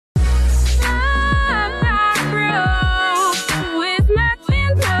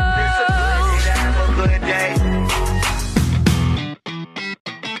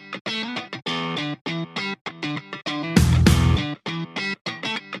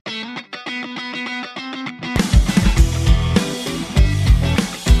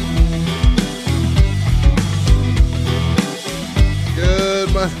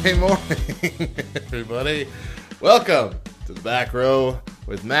Monday morning, everybody. Welcome to the back row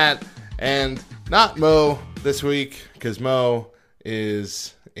with Matt and not Mo this week because Mo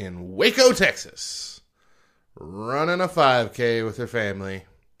is in Waco, Texas, running a 5K with her family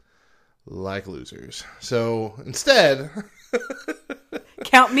like losers. So instead,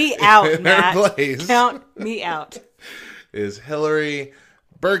 count me out, in Matt. her place Count me out. Is Hillary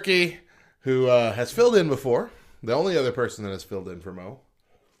Berkey, who has filled in before. The only other person that has filled in for Mo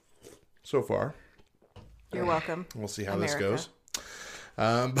so far. You're welcome. We'll see how America. this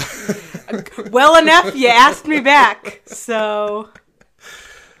goes. Well enough, you asked me back. So,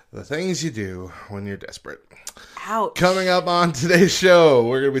 The things you do when you're desperate. ouch. Coming up on today's show,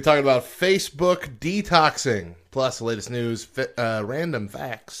 we're going to be talking about Facebook detoxing, plus the latest news, random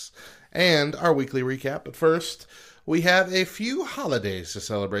facts, and our weekly recap. But first, we have a few holidays to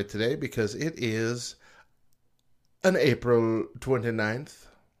celebrate today because it is an April 29th.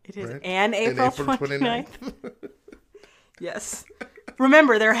 It is right? an April 29th. 29th. Yes.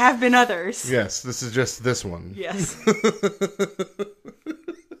 Remember, there have been others. Yes, this is just this one. Yes.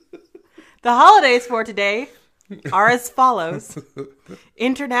 The holidays for today are as follows.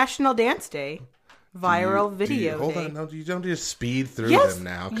 International Dance Day. Viral Video Hold Day. on, no, you don't just speed through Yes, them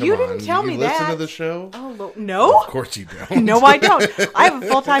now. Come you on. didn't tell me listen that. to the show? Oh, no? Of course you don't. No, I don't. I have a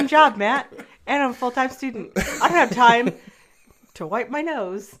full-time job, Matt. And I'm a full-time student. I don't have time to wipe my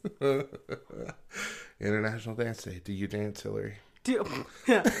nose. International Dance Day. Do you dance, Hillary?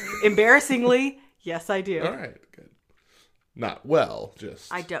 Embarrassingly, yes, I do. All right, good. Not well,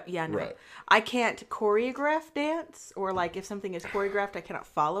 just. I don't. Yeah, no. Right. I can't choreograph dance, or like if something is choreographed, I cannot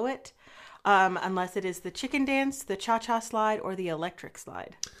follow it, unless it is the chicken dance, the cha-cha slide, or the electric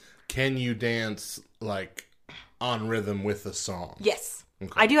slide. Can you dance like on rhythm with the song? Yes,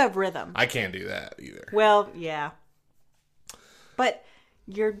 Okay. I do have rhythm. I can't do that either. Well, yeah, but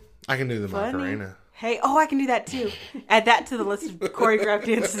you're I can do the funny. Macarena. Hey, oh, I can do that too. Add that to the list of choreographed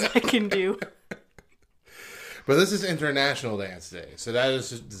dances I can do. But this is International Dance Day. So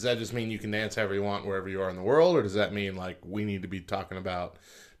does that just mean you can dance however you want wherever you are in the world? Or does that mean like we need to be talking about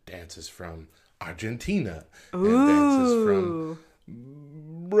dances from Argentina and dances from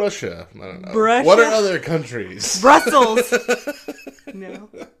Russia? I don't know. Russia? What are other countries? Brussels. No.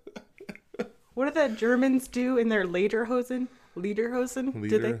 What do the Germans do in their lederhosen?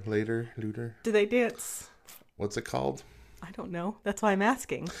 Lederhosen? Later. Do they dance? What's it called? I don't know. That's why I'm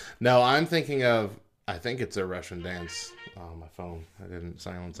asking. No, I'm thinking of, I think it's a Russian dance. Oh, my phone. I didn't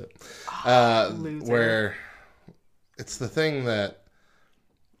silence it. Loser. Where it's the thing that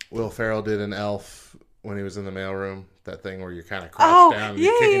Will Ferrell did in Elf when he was in the mailroom. That thing where you're kind of crouched down and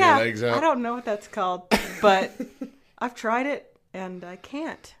you're kicking your legs up. I don't know what that's called, but I've tried it and I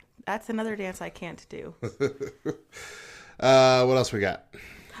can't. That's another dance I can't do. What else we got?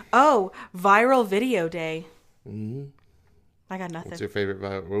 Oh, Viral Video Day. Mm-hmm. I got nothing. What's your favorite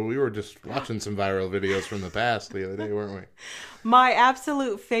viral? Well, we were just watching some viral videos from the past the other day, weren't we? My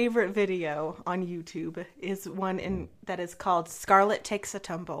absolute favorite video on YouTube is one that is called Scarlett Takes a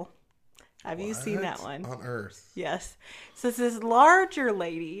Tumble. Have you seen that one? On earth? Yes. So it's this larger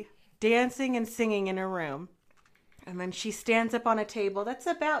lady dancing and singing in a room. And then she stands up on a table that's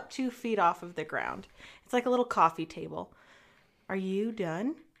about 2 feet off of the ground. It's like a little coffee table. Are you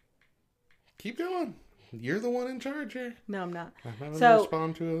done? Keep going. You're the one in charge here. No, I'm not. I'm having to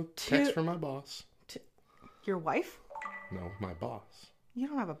respond to a text from my boss. Your wife? No, my boss. You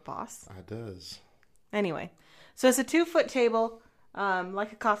don't have a boss. I does. Anyway, so it's a 2-foot table,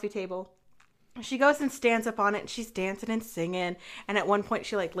 like a coffee table. She goes and stands up on it, and she's dancing and singing. And at one point,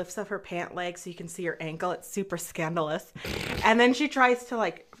 she like lifts up her pant leg so you can see her ankle. It's super scandalous. And then she tries to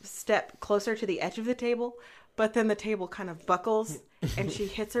like step closer to the edge of the table, but then the table kind of buckles, and she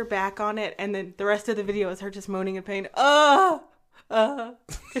hits her back on it. And then the rest of the video is her just moaning in pain. Because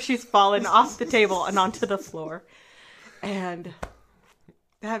she's fallen off the table and onto the floor. And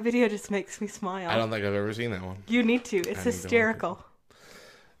that video just makes me smile. I don't think I've ever seen that one. You need to. It's hysterical.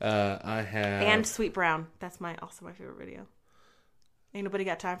 I have... And Sweet Brown. That's also my favorite video. Ain't nobody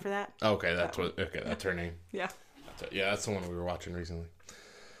got time for that? Okay, that's her name. Yeah. That's the one we were watching recently.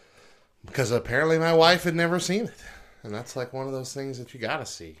 Because apparently my wife had never seen it. And that's like one of those things that you gotta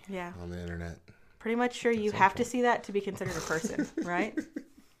see on the internet. Pretty much sure you have to see that to be considered a person, right? All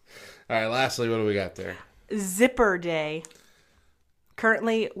right, lastly, what do we got there? Zipper Day.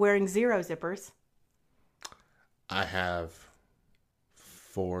 Currently wearing 0 zippers. I have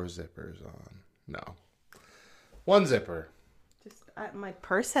 4 zippers on. No. 1 zipper. Just my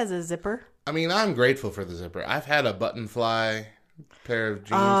purse has a zipper. I mean, I'm grateful for the zipper. I've had a button fly pair of jeans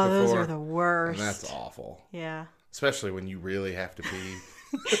before. Oh, those are the worst. And that's awful. Yeah. Especially when you really have to pee.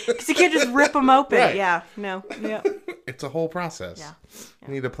 Because you can't just rip them open. Right. Yeah, no, yeah. It's a whole process. Yeah.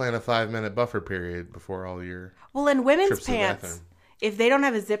 You need to plan a 5-minute buffer period before all your Well, in women's trips to the pants, bathroom. if they don't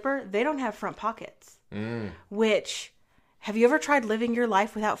have a zipper, they don't have front pockets. Which, have you ever tried living your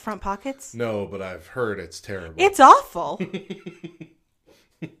life without front pockets? No, but I've heard it's terrible. It's awful.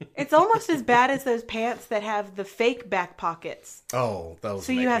 It's almost as bad as those pants that have the fake back pockets. Oh, those.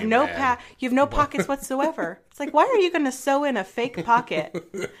 So make you have me no mad. you have no pockets whatsoever. It's like, why are you going to sew in a fake pocket?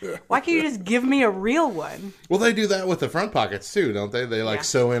 Why can't you just give me a real one? Well, they do that with the front pockets too, don't they? They Yeah.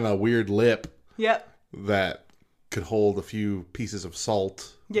 sew in a weird lip Yep. that could hold a few pieces of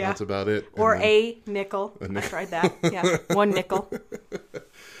salt. Yeah. That's about it. Or And then- a nickel. I tried that. Yeah, 1 nickel.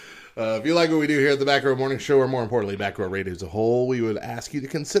 If you like what we do here at the Back Row Morning Show, or more importantly, Back Row Radio as a whole, we would ask you to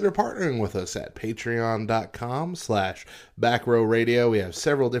consider partnering with us at patreon.com/backrowradio. We have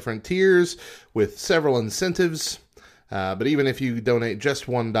several different tiers with several incentives. But even if you donate just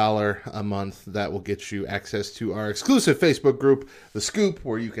 $1 a month, that will get you access to our exclusive Facebook group, The Scoop,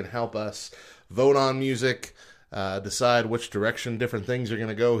 where you can help us vote on music, decide which direction different things are going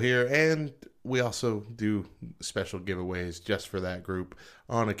to go here, and we also do special giveaways just for that group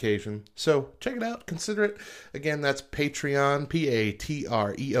on occasion. So check it out. Consider it. Again, that's Patreon,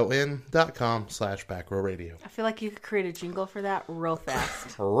 patreon.com/backrowradio. I feel like you could create a jingle for that real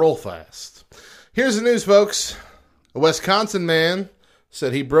fast. Roll fast. Here's the news, folks. A Wisconsin man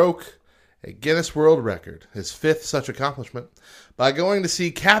said he broke a Guinness World Record, his 5th such accomplishment, by going to see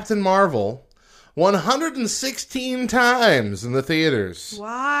Captain Marvel 116 times in the theaters.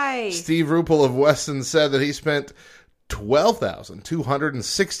 Why? Steve Ruppel of Weston said that he spent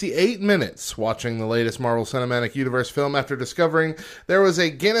 12,268 minutes watching the latest Marvel Cinematic Universe film after discovering there was a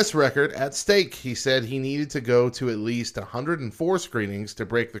Guinness record at stake. He said he needed to go to at least 104 screenings to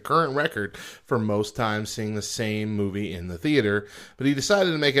break the current record for most times seeing the same movie in the theater, but he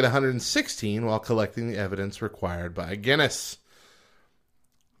decided to make it 116 while collecting the evidence required by Guinness.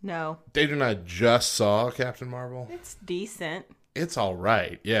 No. Dave and I just saw Captain Marvel. It's decent. It's all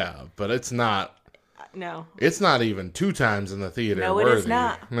right, yeah, but it's not. No. It's not even 2 times in the theater. No, worthy. it is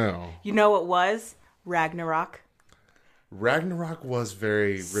not. No. You know what was? Ragnarok. Ragnarok was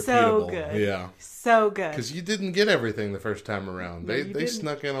very repeatable. So good. Yeah. So good. Because you didn't get everything the first time around. No, They you didn't.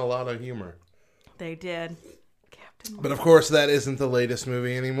 snuck in a lot of humor. They did. Captain But of course, that isn't the latest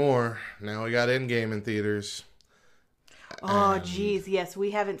movie anymore. Now we got Endgame in theaters. Oh, geez. Yes,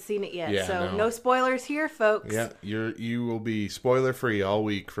 we haven't seen it yet. Yeah, so no. spoilers here, folks. Yeah, you will be spoiler free all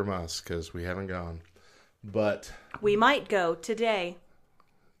week from us because we haven't gone. But We might go today.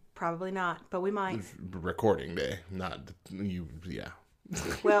 Probably not, but we might. recording day, not you. Yeah,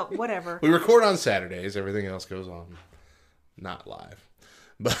 Well, whatever. we record on Saturdays. Everything else goes on not live.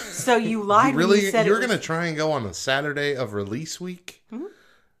 But So you lied when really, you said you're it was... going to try and go on a Saturday of release week Mm-hmm.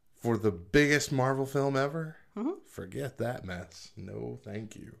 for the biggest Marvel film ever? Mm-hmm. Forget that mess. No,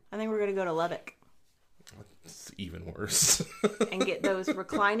 thank you. I think we're going to go to Lubbock It's even worse. and get those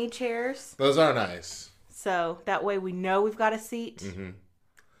recliny chairs. Those are nice. So that way we know we've got a seat. Mm-hmm.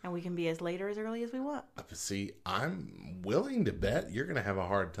 And we can be as late or as early as we want. See, I'm willing to bet you're going to have a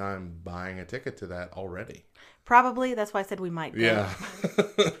hard time buying a ticket to that already. Probably. That's why I said we might go. Yeah.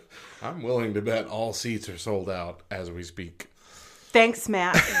 I'm willing to bet all seats are sold out as we speak. Thanks,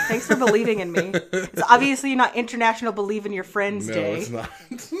 Matt. Thanks for believing in me. It's obviously not International Believe in Your Friends No, Day. it's not.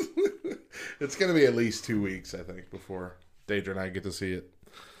 It's going to be at least 2 weeks, I think, before Deidre and I get to see it.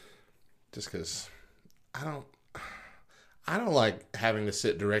 Just because I don't like having to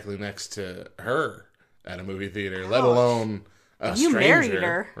sit directly next to her at a movie theater, let alone a You stranger. married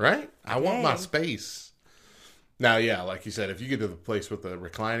her. Right? I want my Dang. space. Now, yeah, like you said, if you get to the place with the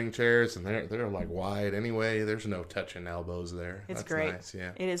reclining chairs and they're like wide anyway, there's no touching elbows there. It's That's great. nice,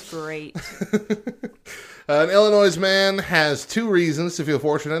 yeah. It is great. An Illinois man has 2 reasons to feel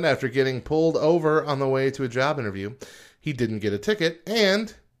fortunate after getting pulled over on the way to a job interview. He didn't get a ticket,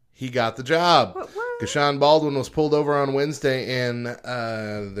 and he got the job. What? Gashawn Baldwin was pulled over on Wednesday in,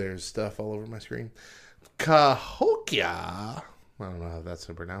 there's stuff all over my screen, Cahokia. I don't know how that's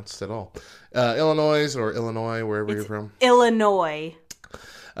pronounced at all. Illinois, wherever you're from. Illinois.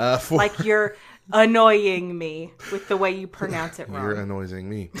 For Like you're annoying me with the way you pronounce it wrong. You're annoying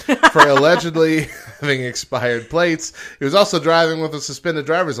me. For allegedly having expired plates. He was also driving with a suspended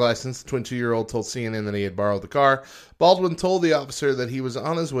driver's license. The 22-year-old told CNN that he had borrowed the car. Baldwin told the officer that he was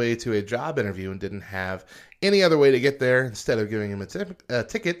on his way to a job interview and didn't have any other way to get there. Instead of giving him a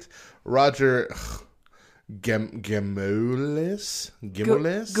ticket, Roger Gamoulis,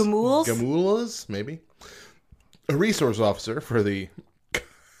 maybe, a resource officer for the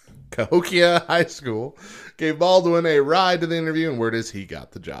Cahokia High School gave Baldwin a ride to the interview, and word is he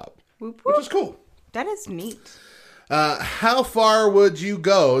got the job. Whoop, whoop. Which is cool. That is neat. How far would you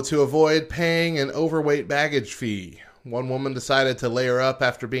go to avoid paying an overweight baggage fee? One woman decided to layer up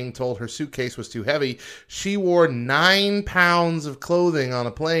after being told her suitcase was too heavy. She wore 9 pounds of clothing on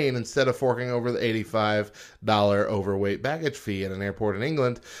a plane instead of forking over the $85 overweight baggage fee at an airport in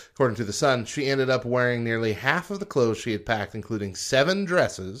England. According to The Sun, she ended up wearing nearly half of the clothes she had packed, including 7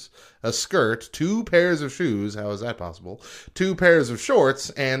 dresses, a skirt, 2 pairs of shoes, how is that possible, 2 pairs of shorts,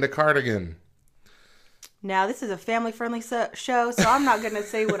 and a cardigan. Now, this is a family-friendly show, so I'm not going to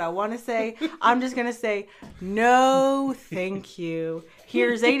say what I want to say. I'm just going to say, no, thank you.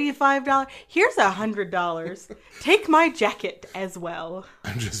 Here's $85. Here's $100. Take my jacket as well.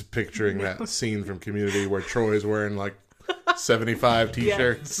 I'm just picturing that scene from Community where Troy's wearing like 75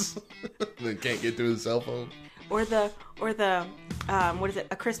 t-shirts. They can't get to his cell phone. Or the what is it,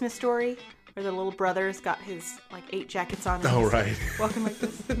 A Christmas Story? Where the little brother's got his, 8 jackets on. Oh, right. Walking like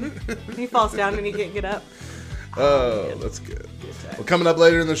this. And he falls down and he can't get up. Oh, that's good. Well, coming up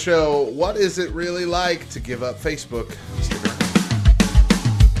later in the show, what is it really like to give up Facebook? Stick around.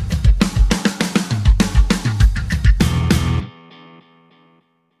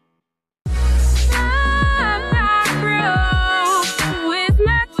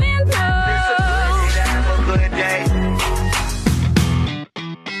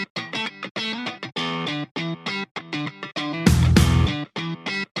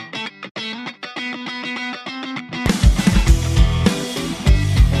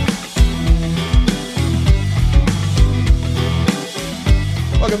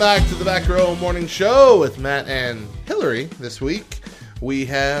 Welcome back to the Back Row Morning Show with Matt and Hillary. This week, we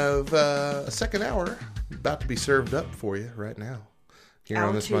have a second hour about to be served up for you right now here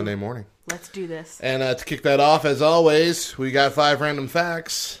on this Monday morning. Let's do this. And to kick that off, as always, we got 5 random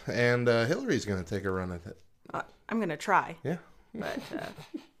facts, and Hillary's going to take a run at it. I'm going to try. Yeah. But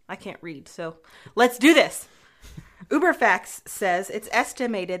I can't read, so let's do this. Uberfax says it's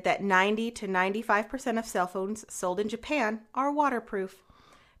estimated that 90 to 95% of cell phones sold in Japan are waterproof.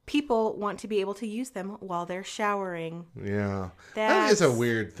 People want to be able to use them while they're showering. Yeah. That is a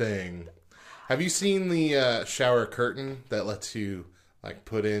weird thing. Have you seen the shower curtain that lets you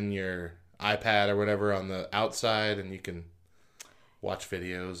put in your iPad or whatever on the outside and you can watch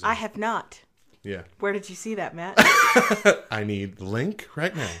videos? I have not. Yeah. Where did you see that, Matt? I need the link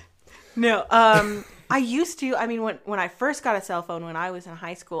right now. No, I used to. I mean, when I first got a cell phone when I was in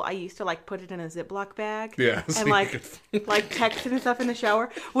high school, I used to put it in a Ziploc bag. Yeah, and text it and stuff in the shower.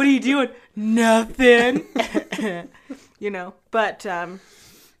 What are you doing? Nothing. But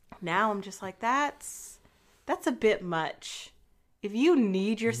now I'm just like, that's a bit much. If you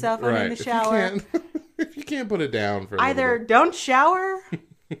need your cell phone in the shower, if you can't put it down for either don't shower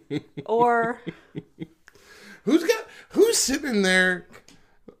or who's sitting there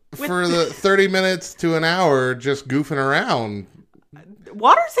for the 30 minutes to an hour just goofing around.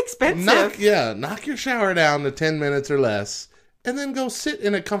 Water's expensive. Knock your shower down to 10 minutes or less, and then go sit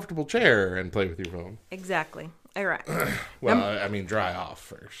in a comfortable chair and play with your phone. Exactly. All right. Well, dry off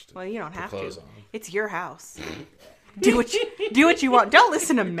first. Well, you don't have to. On. It's your house. Do what you want. Don't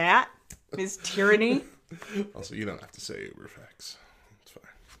listen to Matt. His tyranny. Also, you don't have to say Uberfax. It's fine.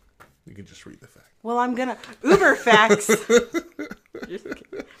 You can just read the fact. Well, I'm gonna Uberfax.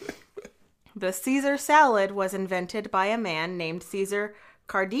 The Caesar salad was invented by a man named Caesar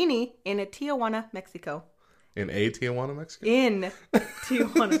Cardini in Tijuana, Mexico. In Tijuana, Mexico? In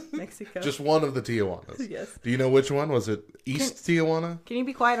Tijuana, Mexico. Just one of the Tijuanas. Yes. Do you know which one? Was it Tijuana? Can you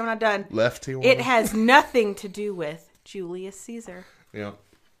be quiet? I'm not done. Left Tijuana? It has nothing to do with Julius Caesar. Yeah.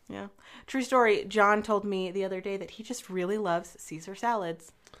 Yeah. True story. John told me the other day that he just really loves Caesar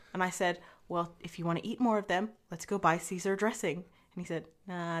salads. And I said, well, if you want to eat more of them, let's go buy Caesar dressing. And he said,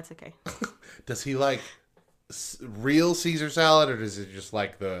 nah, it's okay. Does he like real Caesar salad, or does it just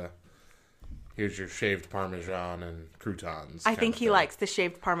like here's your shaved Parmesan and croutons? I think he likes the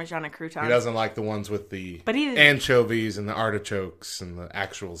shaved Parmesan and croutons. He doesn't like the ones with the anchovies and the artichokes and the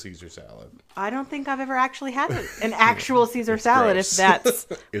actual Caesar salad. I don't think I've ever actually had an actual Caesar salad, gross. if that's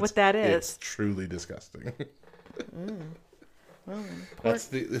what that is. It's truly disgusting. Well,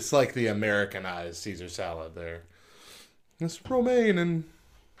 it's like the Americanized Caesar salad there. It's romaine and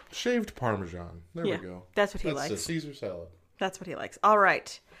shaved Parmesan. There we go. That's what he likes. That's a Caesar salad. That's what he likes. All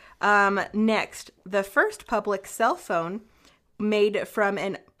right. Next, the first public cell phone made from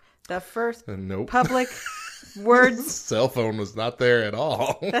public words. Cell phone was not there at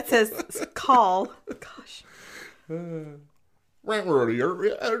all. That says call. Gosh.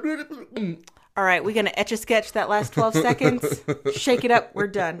 All right, we're going to Etch-a-Sketch that last 12 seconds. Shake it up. We're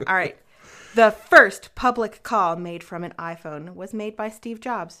done. All right. The first public call made from an iPhone was made by Steve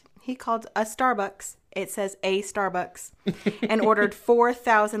Jobs. He called a Starbucks. It says a Starbucks. And ordered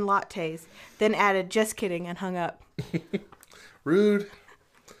 4,000 lattes. Then added, just kidding, and hung up. Rude.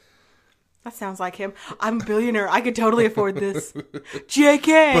 That sounds like him. I'm a billionaire. I could totally afford this.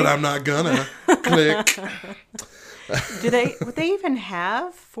 JK. But I'm not gonna. Click. Would they even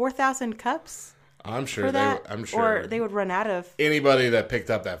have 4,000 cups? I'm sure for that? I'm sure. Or they would run out of. Anybody that picked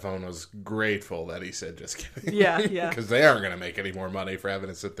up that phone was grateful that he said just kidding. Yeah. Because they aren't going to make any more money for having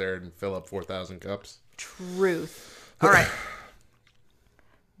to sit there and fill up 4,000 cups. Truth. All right.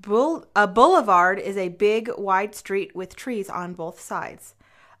 A boulevard is a big, wide street with trees on both sides.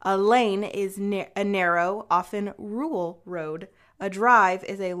 A lane is a narrow, often rural road. A drive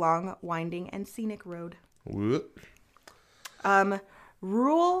is a long, winding, and scenic road. Whoop.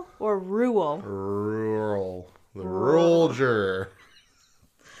 Rural or rural? Rural. The rural juror.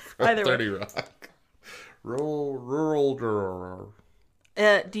 Either 30 way. Rock. Rural juror.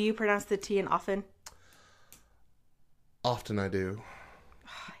 Do you pronounce the T in often? Often I do.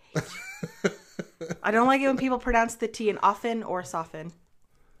 I don't like it when people pronounce the T in often or soften.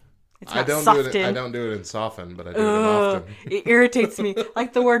 It's not I don't do it in soften, but I do it in often. It irritates me.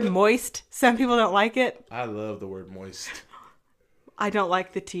 Like the word moist. Some people don't like it. I love the word moist. I don't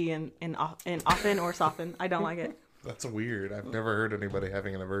like the T in often or soften. I don't like it. That's weird. I've never heard anybody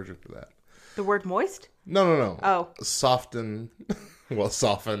having an aversion to that. The word moist? No. Oh. Soften. Well,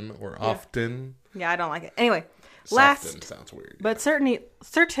 soften or often. Yeah, I don't like it. Anyway, Soften last sounds weird. but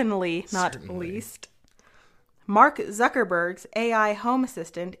certainly not least, Mark Zuckerberg's AI home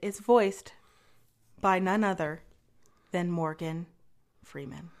assistant is voiced by none other than Morgan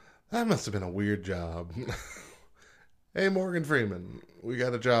Freeman. That must have been a weird job. Hey, Morgan Freeman, we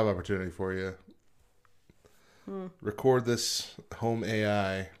got a job opportunity for you. Record this home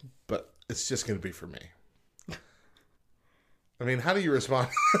AI, but it's just going to be for me. I mean, how do you respond?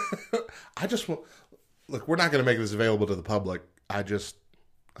 I just want... Look, we're not going to make this available to the public. I just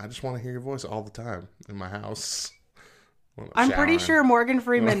want to hear your voice all the time in my house. I'm pretty sure Morgan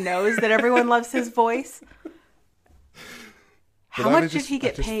Freeman knows that everyone loves his voice. How much did he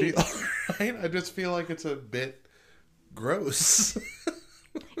get paid? I just feel like it's a bit gross.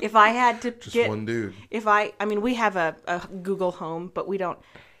 If I had to just one dude. I mean, we have a Google Home, but we don't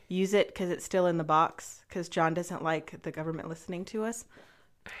use it because it's still in the box because John doesn't like the government listening to us.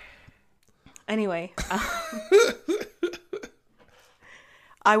 Anyway,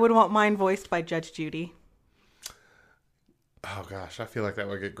 I would want mine voiced by Judge Judy. Oh gosh, I feel like that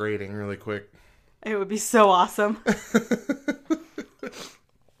would get grating really quick. It would be so awesome.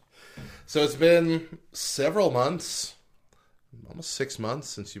 So it's been several months, almost 6 months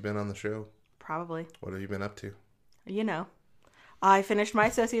since you've been on the show. Probably. What have you been up to? You know, I finished my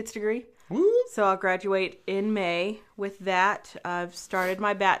associate's degree. Woo! So I'll graduate in May with that. I've started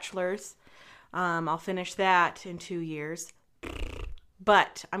my bachelor's. I'll finish that in 2 years.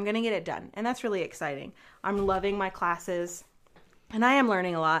 But I'm going to get it done. And that's really exciting. I'm loving my classes. And I am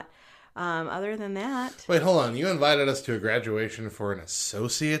learning a lot. Other than that... Wait, hold on. You invited us to a graduation for an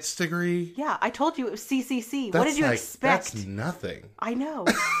associate's degree? Yeah, I told you it was CCC. What did you expect? That's nothing. I know.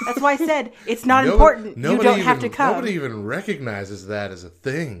 That's why I said it's not important. You don't have to come. Nobody even recognizes that as a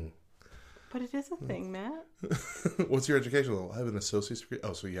thing. But it is a thing, Matt. What's your education level? I have an associate's degree.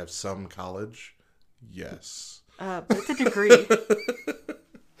 Oh, so you have some college? Yes. But it's a degree.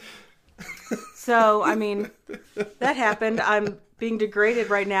 So, I mean, that happened. I'm being degraded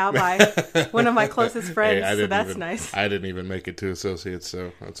right now by one of my closest friends, so that's nice. I didn't even make it to associates,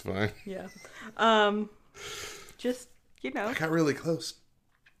 so that's fine. Yeah. Just, you know. I got really close.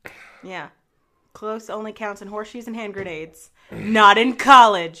 Yeah. Close only counts in horseshoes and hand grenades. Not in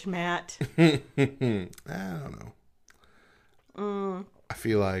college, Matt. I don't know. I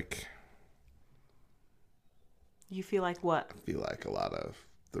feel like... You feel like what? I feel like a lot of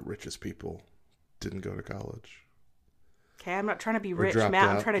the richest people didn't go to college. Okay, I'm not trying to be rich, dropped Matt.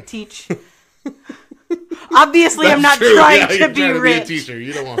 out. I'm trying to teach. Obviously, I'm not trying to be rich. Be a teacher.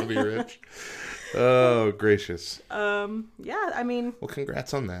 You don't want to be rich. Oh, gracious. Yeah, I mean... Well,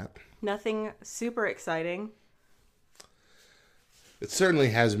 congrats on that. Nothing super exciting. It certainly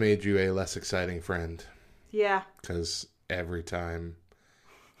has made you a less exciting friend. Yeah. Because every time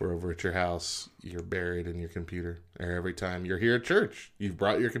we're over at your house, you're buried in your computer. Or every time you're here at church, you've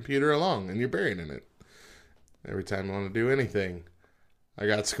brought your computer along and you're buried in it. Every time I want to do anything, I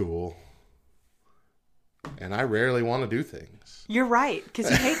got school. And I rarely want to do things. You're right, because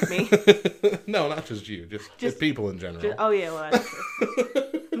you hate me. No, not just you. Just people in general. Oh, yeah, well, that's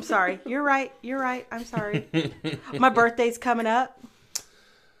true. I'm sorry. You're right. I'm sorry. My birthday's coming up.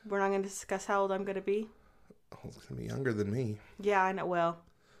 We're not going to discuss how old I'm going to be. Oh, it's going to be younger than me. Yeah, I know. Well,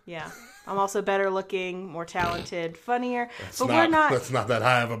 yeah. I'm also better looking, more talented, funnier. That's not that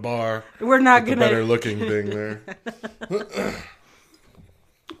high of a bar. We're not going to. Better looking thing there.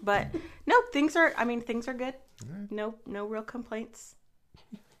 But no, things are good. Right. No real complaints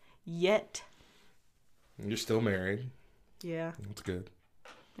yet. You're still married. Yeah. That's good.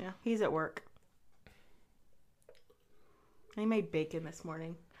 Yeah, he's at work. I made bacon this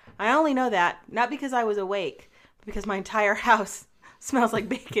morning. I only know that not because I was awake, but because my entire house smells like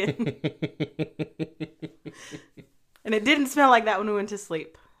bacon. And it didn't smell like that when we went to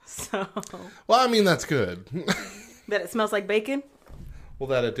sleep. So. Well, I mean, that's good. That it smells like bacon? Well,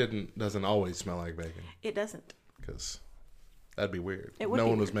 that it doesn't always smell like bacon. It doesn't. Because that'd be weird. It would no be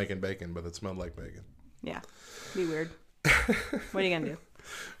one was weird. making bacon, but it smelled like bacon. Yeah. Be weird. What are you going to do?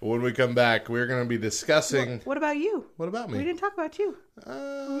 When we come back, we're going to be discussing... What about you? What about me? We didn't talk about you.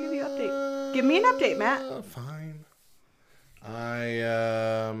 I'll give you an update. Give me an update, Matt. Fine.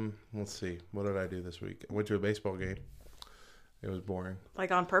 Let's see. What did I do this week? I went to a baseball game. It was boring.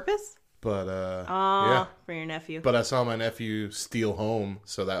 Like on purpose? But, yeah. For your nephew. But I saw my nephew steal home,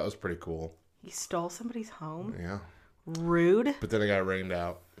 so that was pretty cool. You stole somebody's home? Yeah. Rude. But then it got rained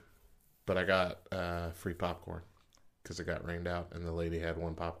out. But I got free popcorn because it got rained out, and the lady had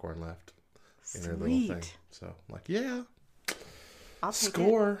one popcorn left in her little thing. So I'm like, yeah, I'll take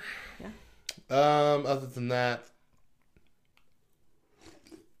score. It. Yeah. Other than that,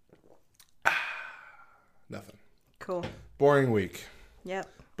 nothing. Cool. Boring week. Yep.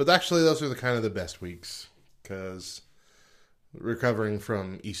 But actually, those are the best weeks because recovering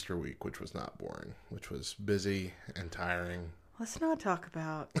from Easter week, which was not boring, which was busy and tiring. Let's not talk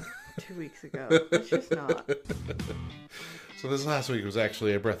about 2 weeks ago. Let's just not. So this last week was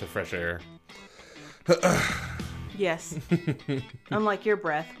actually a breath of fresh air. Yes. Unlike your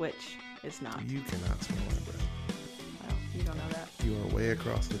breath, which is not. You cannot smell my breath. Well, you don't know that. You are way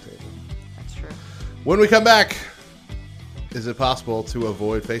across the table. That's true. When we come back, is it possible to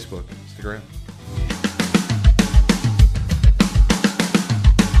avoid Facebook, Instagram?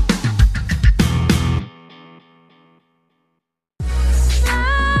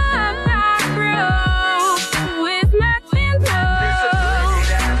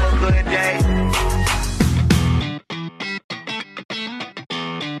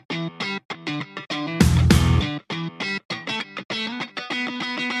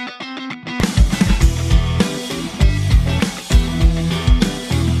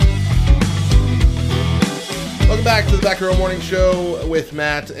 Back to the Back Row Morning Show with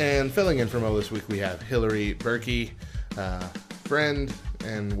Matt, and filling in for Mo this week we have Hillary Berkey, friend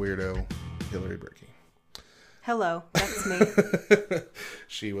and weirdo Hillary Berkey. Hello, that's me.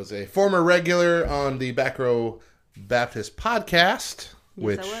 She was a former regular on the Back Row Baptist podcast,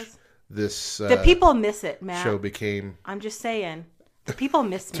 which I was. This the people miss it, Matt. Show became. I'm just saying, the people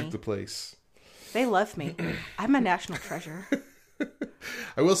miss me. Took the place. They love me. I'm a national treasure.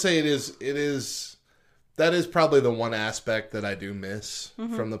 I will say it is. That is probably the one aspect that I do miss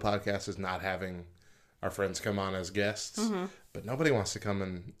from the podcast is not having our friends come on as guests. Mm-hmm. But nobody wants to come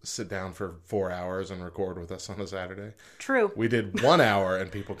and sit down for 4 hours and record with us on a Saturday. True. We did 1 hour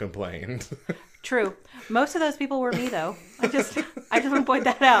and people complained. True. Most of those people were me, though. I just want to point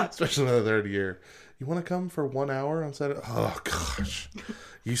that out. Especially in the third year. You want to come for 1 hour on Saturday? Oh, gosh.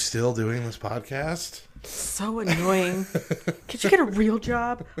 You still doing this podcast? So annoying. Could you get a real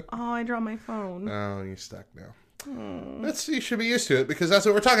job? Oh, I draw my phone. Oh, you're stuck now. You should be used to it because that's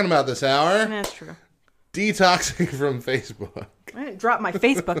what we're talking about this hour. That's true. Detoxing from Facebook. I didn't drop my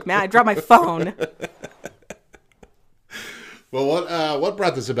Facebook, man. I dropped my phone. Well, what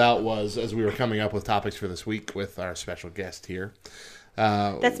brought this about was as we were coming up with topics for this week with our special guest here.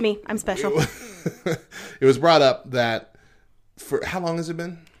 That's me. I'm special. It was brought up that for how long has it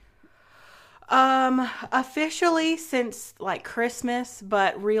been? Officially since like Christmas,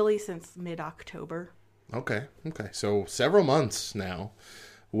 but really since mid-October. Okay. So several months now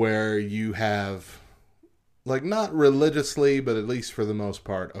where you have like not religiously, but at least for the most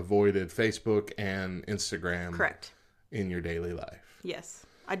part, avoided Facebook and Instagram. Correct. In your daily life. Yes.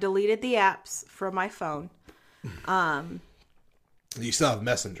 I deleted the apps from my phone. You still have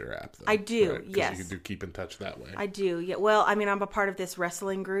Messenger app, though. I do, right? yes. You can keep in touch that way. I do, yeah. Well, I mean, I'm a part of this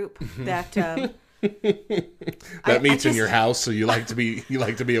wrestling group that that meets in your house, so you like to be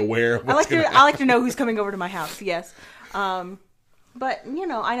aware of what's going to happen. I like to know who's coming over to my house, yes. But,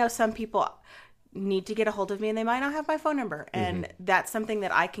 I know some people, need to get a hold of me and they might not have my phone number. And that's something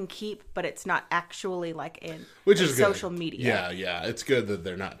that I can keep, but it's not actually like in social media. Yeah. It's good that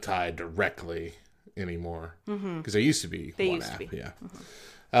they're not tied directly anymore. Because they used to be one app. Yeah.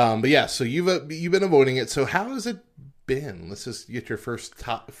 But yeah, so you've been avoiding it. So how has it been? Let's just get your first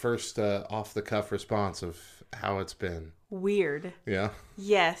off the cuff response of how it's been. Weird. Yeah.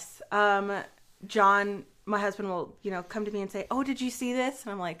 Yes. John, my husband, will come to me and say, "Oh, did you see this?"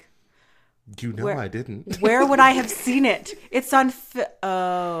 And I'm like, I didn't. Where would I have seen it? It's on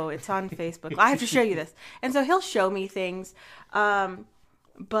it's on Facebook. I have to show you this. And so he'll show me things.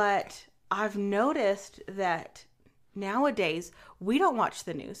 But I've noticed that nowadays we don't watch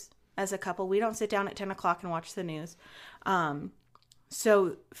the news as a couple. We don't sit down at 10 o'clock and watch the news.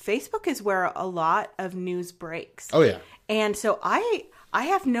 So Facebook is where a lot of news breaks. Oh, yeah. And so I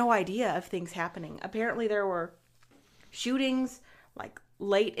have no idea of things happening. Apparently there were shootings like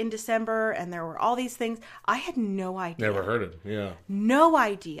late in December and there were all these things. I had no idea. Never heard it. Yeah. No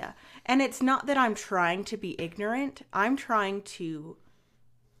idea. And it's not that I'm trying to be ignorant. I'm trying to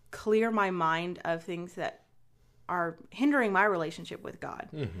clear my mind of things that are hindering my relationship with God.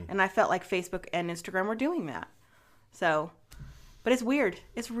 And I felt like Facebook and Instagram were doing that. So, but it's weird.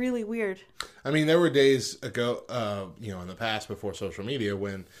 It's really weird. I mean, there were days ago, in the past before social media,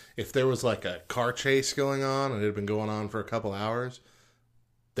 when if there was like a car chase going on and it had been going on for a couple hours,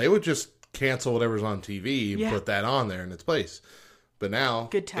 they would just cancel whatever's on TV and put that on there in its place. But now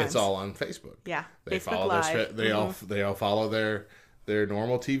it's all on Facebook. Yeah, they Facebook follow Live. They all follow their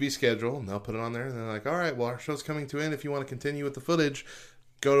normal TV schedule, and they'll put it on there. And they're like, "All right, well, our show's coming to an end. If you want to continue with the footage,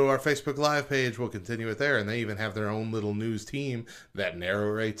 go to our Facebook Live page. We'll continue it there." And they even have their own little news team that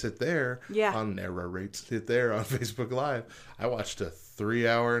narrates it there. Yeah, narrates it there on Facebook Live. I watched a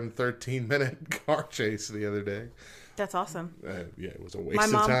 3-hour and 13-minute car chase the other day. That's awesome. It was a waste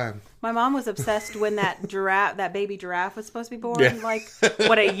of time. My mom was obsessed when that baby giraffe was supposed to be born,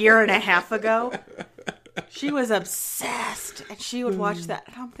 a year and a half ago. She was obsessed, and she would watch that.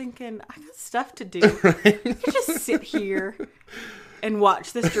 And I'm thinking, I got stuff to do. You just sit here and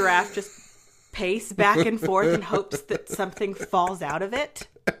watch this giraffe just pace back and forth in hopes that something falls out of it.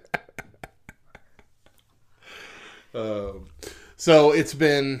 So it's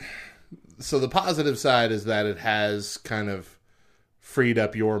been... So the positive side is that it has kind of freed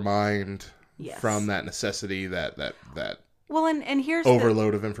up your mind from that necessity, that well, and here's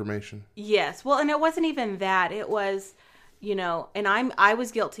overload of information. Yes. Well, and it wasn't even that. It was, and I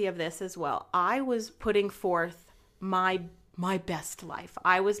was guilty of this as well. I was putting forth my best life.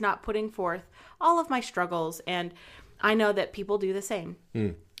 I was not putting forth all of my struggles, and I know that people do the same.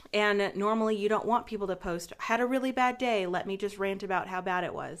 And normally you don't want people to post, "Had a really bad day, let me just rant about how bad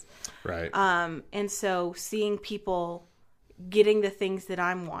it was." Right. And so seeing people getting the things that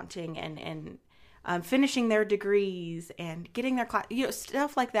I'm wanting and finishing their degrees and getting their class,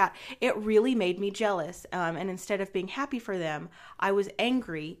 stuff like that, it really made me jealous. And instead of being happy for them, I was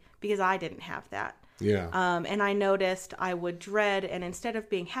angry because I didn't have that. Yeah. And I noticed I would dread, and instead of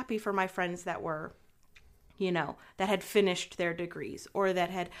being happy for my friends that were, that had finished their degrees or that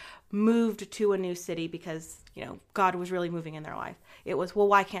had moved to a new city because, God was really moving in their life. It was, well,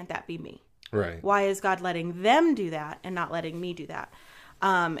 why can't that be me? Right. Why is God letting them do that and not letting me do that?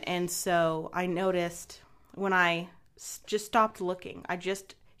 And so I noticed when I just stopped looking, I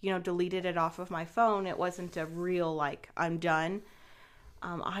just, deleted it off of my phone. It wasn't a real, I'm done.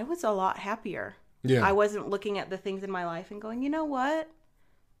 I was a lot happier. Yeah. I wasn't looking at the things in my life and going, you know what?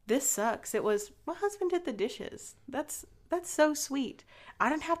 This sucks. It was, my husband did the dishes. That's so sweet. I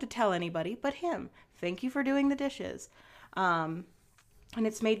don't have to tell anybody but him. Thank you for doing the dishes. And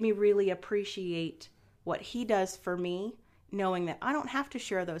it's made me really appreciate what he does for me, knowing that I don't have to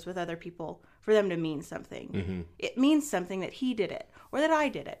share those with other people for them to mean something. It means something that he did it or that I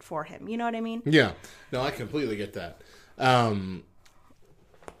did it for him. You know what I mean? Yeah. No, I completely get that.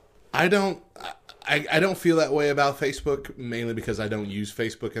 I don't feel that way about Facebook, mainly because I don't use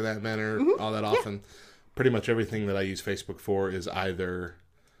Facebook in that manner all that often. Yeah. Pretty much everything that I use Facebook for is either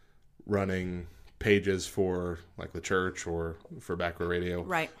running pages for the church or for Back Row Radio,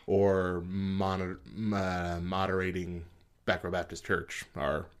 right? Or moderating Back Row Baptist Church,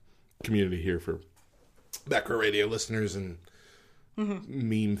 our community here for Back Row Radio listeners and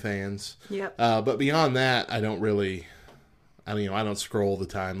meme fans. Yep. But beyond that, I don't scroll the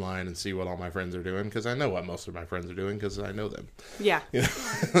timeline and see what all my friends are doing because I know what most of my friends are doing because I know them. Yeah.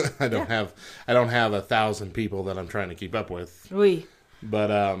 I don't have 1,000 people that I'm trying to keep up with. Oui.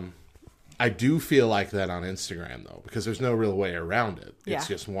 But I do feel like that on Instagram though because there's no real way around it. Yeah. It's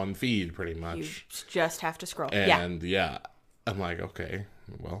just one feed pretty much. You just have to scroll. And I'm like, okay,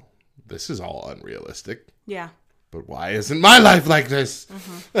 well, this is all unrealistic. Yeah. But why isn't my life like this?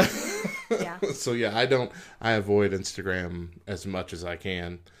 Mm-hmm. Yeah. So yeah, I avoid Instagram as much as I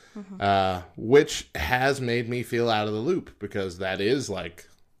can, which has made me feel out of the loop because that is like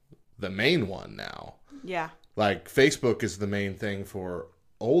the main one now. Yeah. Like Facebook is the main thing for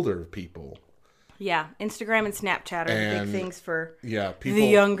older people. Yeah. Instagram and Snapchat are the big things for people, the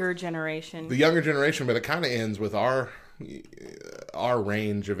younger generation. The younger generation, but it kind of ends with our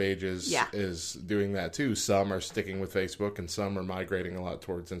range of ages is doing that too. Some are sticking with Facebook and some are migrating a lot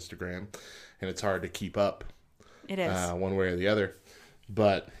towards Instagram, and it's hard to keep up. It is one way or the other.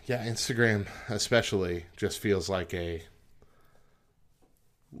 But yeah, Instagram especially just feels like a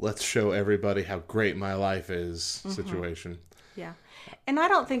let's show everybody how great my life is situation. Yeah. And I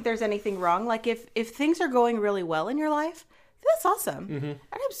don't think there's anything wrong. Like if things are going really well in your life, that's awesome. Mm-hmm. And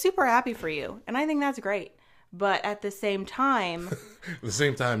I'm super happy for you. And I think that's great. But at the same time,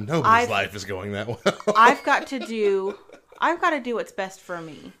 nobody's life is going that well. I've got to do what's best for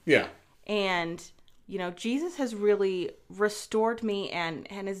me. Yeah. And, you know, Jesus has really restored me and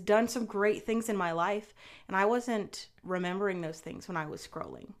has done some great things in my life. And I wasn't remembering those things when I was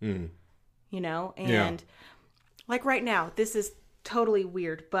scrolling, you know? And like right now, this is totally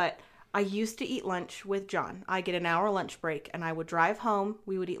weird, but I used to eat lunch with John. I get an hour lunch break and I would drive home.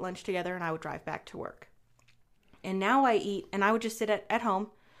 We would eat lunch together and I would drive back to work. And now I eat, and I would just sit at home.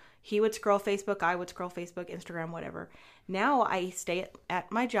 He would scroll Facebook, I would scroll Facebook, Instagram, whatever. Now I stay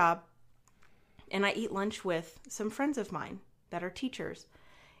at my job, and I eat lunch with some friends of mine that are teachers.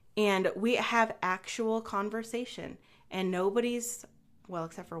 And we have actual conversation. And nobody's, well,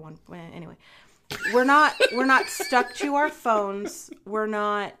 except for one, anyway. We're not stuck to our phones. We're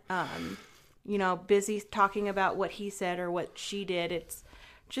not, busy talking about what he said or what she did. It's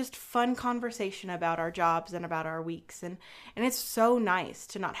just fun conversation about our jobs and about our weeks. And it's so nice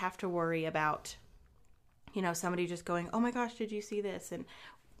to not have to worry about, you know, somebody just going, oh my gosh, did you see this? And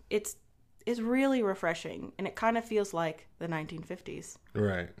it's really refreshing. And it kind of feels like the 1950s.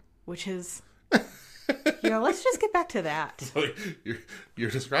 Right. Which is, you know, let's just get back to that. So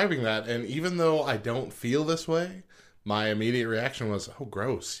you're describing that. And even though I don't feel this way, my immediate reaction was, oh,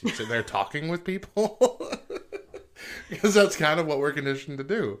 gross. You sit there talking with people? Because that's kind of what we're conditioned to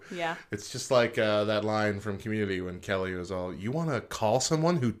do. Yeah. It's just like that line from Community when Kelly was all, you want to call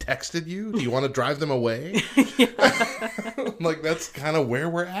someone who texted you? Do you want to drive them away? Like, that's kind of where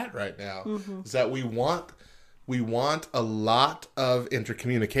we're at right now. Mm-hmm. Is that we want a lot of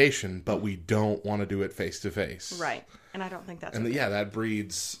intercommunication, but we don't want to do it face to face. Right. And I don't think that's okay. That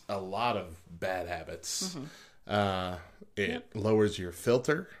breeds a lot of bad habits. Mm-hmm. It lowers your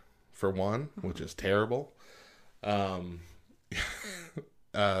filter, for one, which is terrible. The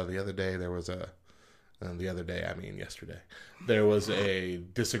other day there was yesterday, there was a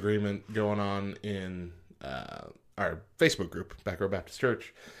disagreement going on in our Facebook group, Back Row Baptist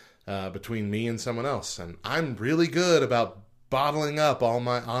Church, between me and someone else. And I'm really good about bottling up all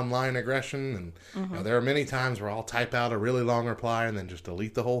my online aggression. And you know, there are many times where I'll type out a really long reply and then just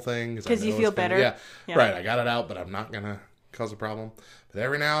delete the whole thing. Because you feel better. Yeah, right. I got it out, but I'm not going to cause a problem. But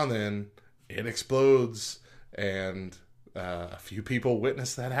every now and then it explodes. And a few people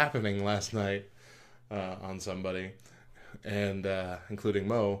witnessed that happening last night on somebody, and including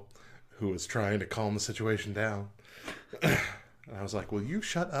Mo, who was trying to calm the situation down. And I was like, will you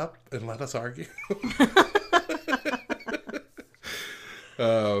shut up and let us argue?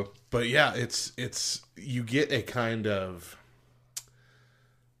 But yeah, it's you get a kind of...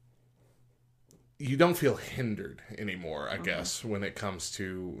 You don't feel hindered anymore, I guess, when it comes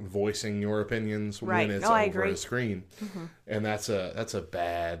to voicing your opinions when it's over a screen. Mm-hmm. And that's a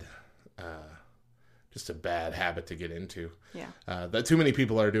bad, just a bad habit to get into. Yeah. That too many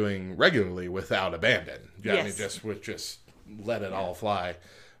people are doing regularly without abandon. Yeah. Yes. I mean, just let it all fly.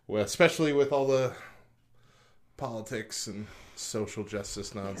 Well, especially with all the politics and social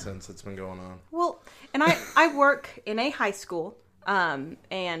justice nonsense that's been going on. Well, and I work in a high school.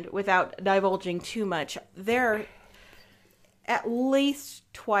 And without divulging too much, there at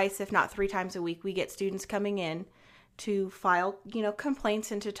least twice, if not 3 times a week, we get students coming in to file, you know,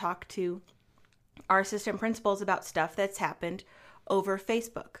 complaints and to talk to our assistant principals about stuff that's happened over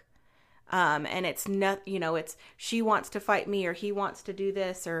Facebook. And it's not, you know, it's she wants to fight me or he wants to do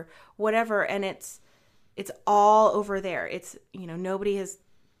this or whatever. And it's all over there. It's, you know, nobody has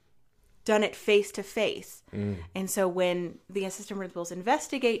done it face to face. And so when the assistant principals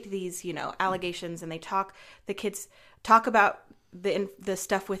investigate these, you know, allegations and the kids talk about the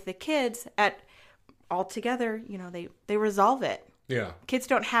stuff with the kids all together, you know, they resolve it. Yeah. Kids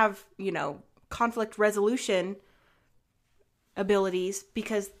don't have, you know, conflict resolution abilities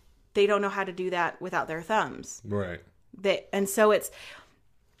because they don't know how to do that without their thumbs. Right. And so it's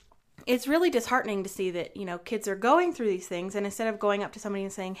really disheartening to see that, kids are going through these things, and instead of going up to somebody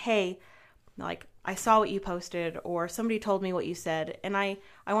and saying, hey, like, I saw what you posted, or somebody told me what you said, and I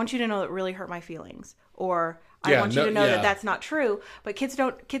want you to know that really hurt my feelings, or I want you to know that that's not true. But kids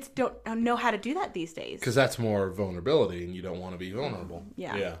don't know how to do that these days. Because that's more vulnerability, and you don't want to be vulnerable.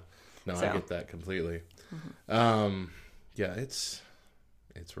 Yeah. Yeah. No, So. I get that completely. Yeah, it's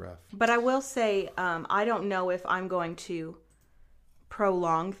rough. But I will say, I don't know if I'm going to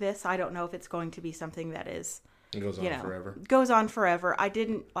prolong this. I don't know if it's going to be something that is... It goes on forever. Goes on forever. I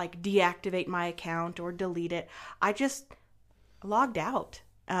didn't like deactivate my account or delete it. I just logged out.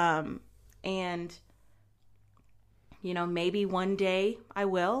 And maybe one day I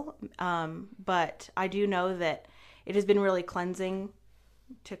will. But I do know that it has been really cleansing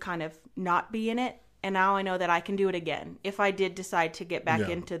to kind of not be in it. And now I know that I can do it again. If I did decide to get back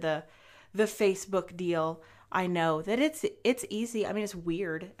into the Facebook deal, I know that it's easy. I mean, it's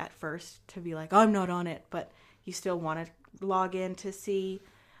weird at first to be like, I'm not on it, but you still want to log in to see.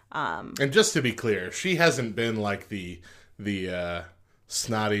 And just to be clear, she hasn't been like the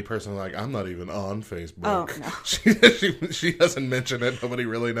snotty person like, I'm not even on Facebook. Oh, no. She doesn't mention it. Nobody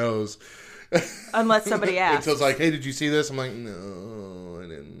really knows. Unless somebody asks. So it's like, hey, did you see this? I'm like, no, I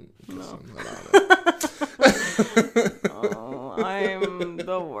didn't. No. I'm not on it. Oh, I'm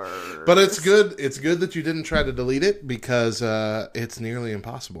the worst. But it's good. It's good that you didn't try to delete it, because it's nearly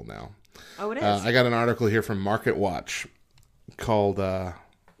impossible now. Oh, it is. I got an article here from Market Watch called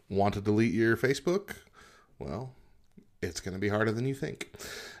Want to Delete Your Facebook? Well, it's going to be harder than you think.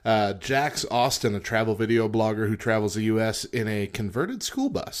 Jax Austin, a travel video blogger who travels the U.S. in a converted school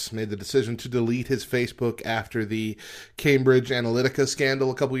bus, made the decision to delete his Facebook after the Cambridge Analytica scandal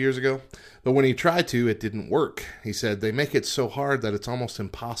a couple years ago. But when he tried to, it didn't work. He said, they make it so hard that it's almost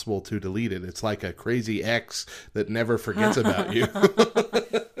impossible to delete it. It's like a crazy ex that never forgets about you.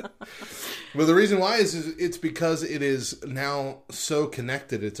 Well, the reason why is it's because it is now so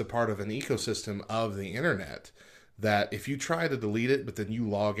connected. It's a part of an ecosystem of the internet that if you try to delete it, but then you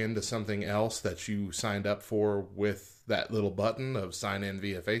log into something else that you signed up for with that little button of sign in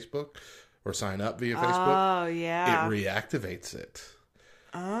via Facebook or sign up via Facebook, it reactivates it.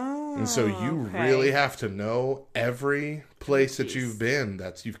 Oh, and so you really have to know every place that you've been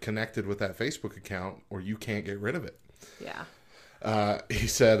that you've connected with that Facebook account, or you can't get rid of it. Yeah.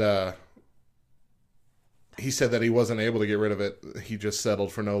 He said that he wasn't able to get rid of it. He just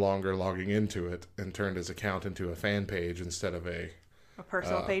settled for no longer logging into it and turned his account into a fan page instead of a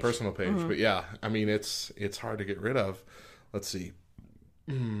personal page. Mm-hmm. But yeah, I mean, it's hard to get rid of. Let's see.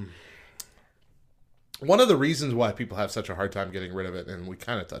 One of the reasons why people have such a hard time getting rid of it, and we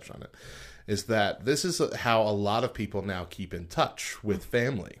kind of touched on it, is that this is how a lot of people now keep in touch with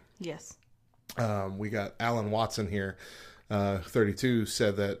family. Yes. We got Alan Watson here, 32,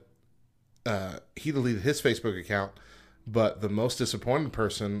 said that he deleted his Facebook account, but the most disappointed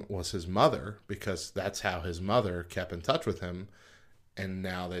person was his mother, because that's how his mother kept in touch with him, and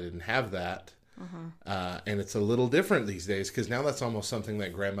now they didn't have that. And it's a little different these days, because now that's almost something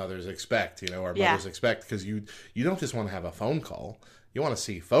that grandmothers expect, or mothers expect, because you don't just want to have a phone call. You want to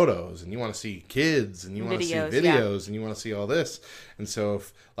see photos, and you want to see kids, and you want to see videos, and you want to see all this. And so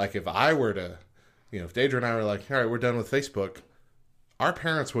if I were to, if Deidre and I were like, all right, we're done with Facebook, our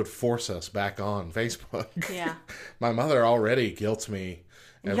parents would force us back on Facebook. Yeah. My mother already guilts me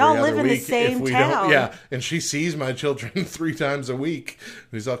every Y'all other live in week the same if we town. don't. Yeah, and she sees my children 3 times a week.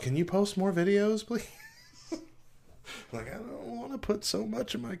 She's like, "Can you post more videos, please?" Like, I don't want to put so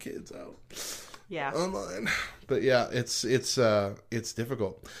much of my kids out. Yeah. Online. But yeah, it's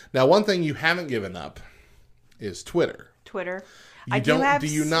difficult. Now, one thing you haven't given up is Twitter. I do have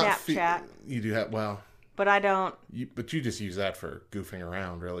Snapchat. You do have, well... But I don't... But you just use that for goofing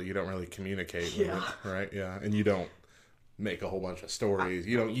around, really. You don't really communicate with it, right? Yeah, and you don't make a whole bunch of stories.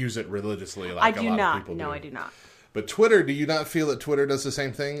 You don't use it religiously like a lot of people do. No, I do not. But Twitter, do you not feel that Twitter does the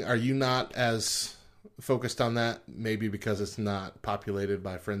same thing? Are you not as focused on that? Maybe because it's not populated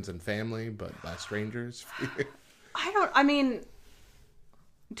by friends and family, but by strangers? I mean,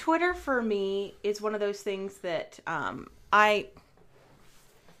 Twitter for me is one of those things that I'll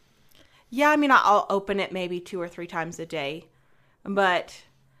open it maybe 2 or 3 times a day, but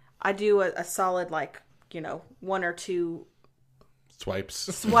I do a solid 1 or 2 swipes,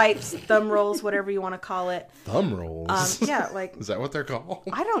 thumb rolls, whatever you want to call it. Thumb rolls? Yeah, is that what they're called?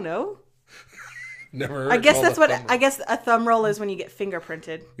 I don't know. Never heard I guess that's what I guess a thumb roll is when you get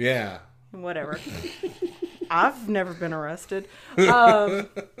fingerprinted. Yeah. Whatever. I've never been arrested.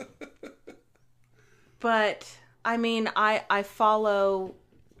 But I mean, I follow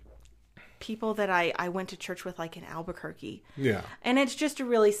people that I went to church with, like in Albuquerque. Yeah. And it's just to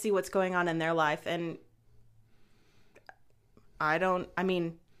really see what's going on in their life. And and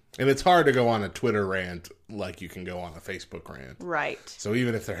it's hard to go on a Twitter rant like you can go on a Facebook rant. Right. So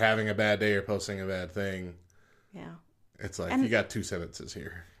even if they're having a bad day or posting a bad thing, yeah, it's like, you got 2 sentences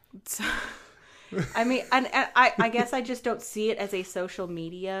here. So, I guess I just don't see it as a social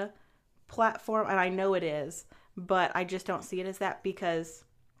media platform, and I know it is, but I just don't see it as that because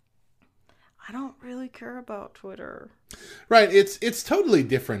I don't really care about Twitter. Right. It's totally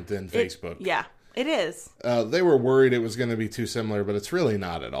different than Facebook. Yeah, it is. They were worried it was going to be too similar, but it's really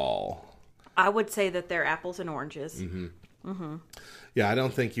not at all. I would say that they're apples and oranges. Mm-hmm. Mm-hmm. Yeah, I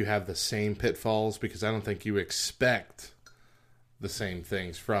don't think you have the same pitfalls because I don't think you expect the same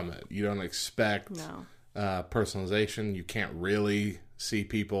things from it. You don't expect personalization. You can't really see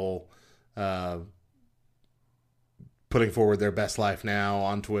people putting forward their best life now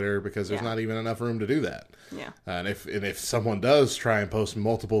on Twitter because there's not even enough room to do that. Yeah. And if someone does try and post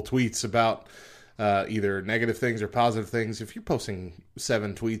multiple tweets about either negative things or positive things, if you're posting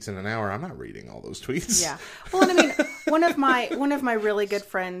 7 tweets in an hour, I'm not reading all those tweets. Yeah. Well, and I mean, one of my really good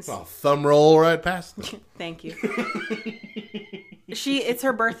friends. I'll thumb roll right past them. Thank you. It's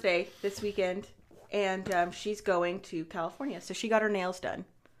her birthday this weekend, and she's going to California, so she got her nails done.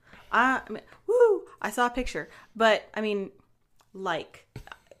 Woo! I saw a picture, but I mean,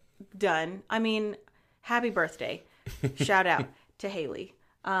 done. I mean, happy birthday! Shout out to Haley.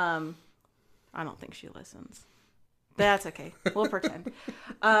 I don't think she listens. That's okay. We'll pretend.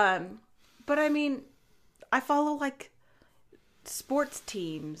 But I mean, I follow like sports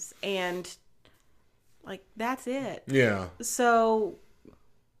teams and like that's it. Yeah. So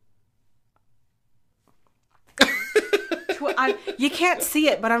you can't see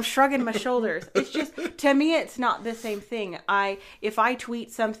it, but I'm shrugging my shoulders. It's just, to me, it's not the same thing. If I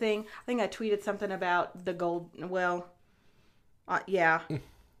tweet something, I think I tweeted something about the gold. Well, yeah.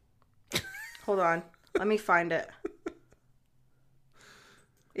 Hold on. Let me find it.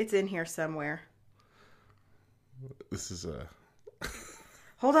 It's in here somewhere. This is a...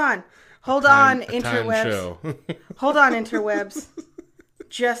 Hold on. Hold on, interwebs. Show. Hold on, interwebs.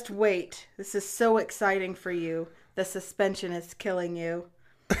 Just wait. This is so exciting for you. The suspension is killing you.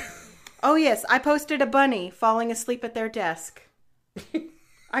 Oh, yes. I posted a bunny falling asleep at their desk.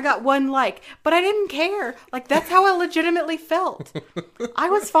 I got 1 like, but I didn't care. Like, that's how I legitimately felt. I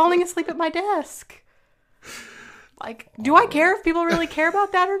was falling asleep at my desk. Like, do I care if people really care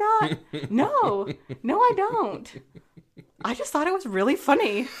about that or not? No, I don't. I just thought it was really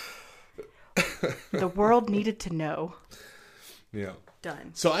funny. The world needed to know. Yeah.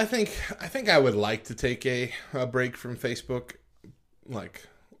 Done. So I think I would like to take a break from Facebook, like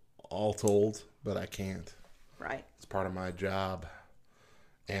all told, but I can't. Right. It's part of my job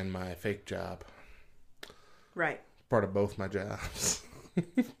and my fake job. Right. Part of both my jobs.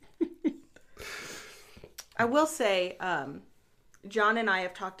 I will say, John and I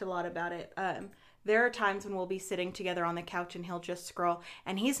have talked a lot about it. There are times when we'll be sitting together on the couch and he'll just scroll,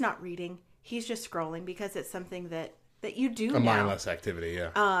 and he's not reading. He's just scrolling because it's something that you do now. A mindless activity,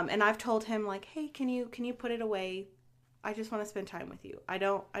 yeah. And I've told him, like, hey, can you put it away? I just want to spend time with you. I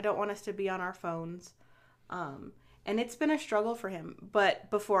don't want us to be on our phones. And it's been a struggle for him.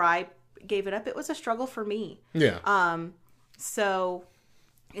 But before I gave it up, it was a struggle for me. Yeah. So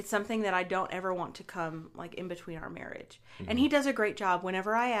it's something that I don't ever want to come like in between our marriage. Mm-hmm. And he does a great job.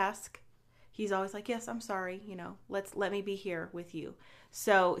 Whenever I ask, he's always like, yes, I'm sorry. Let me be here with you.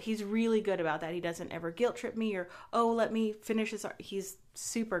 So he's really good about that. He doesn't ever guilt trip me or, oh, let me finish this. He's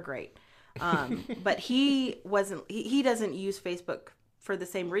super great. But he doesn't use Facebook for the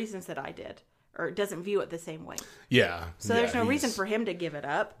same reasons that I did, or doesn't view it the same way. Yeah. So there's no reason for him to give it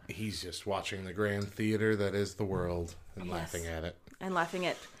up. He's just watching the grand theater that is the world and laughing at it. And laughing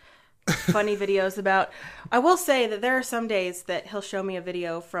at funny videos about... I will say that there are some days that he'll show me a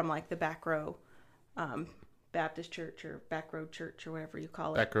video from like the back row Baptist church or back row church or whatever you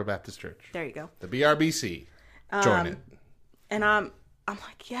call it. Back row Baptist church. There you go. The BRBC. Join it. And I'm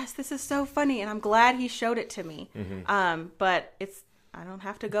like, yes, this is so funny. And I'm glad he showed it to me. Mm-hmm. But I don't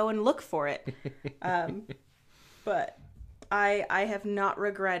have to go and look for it. But I have not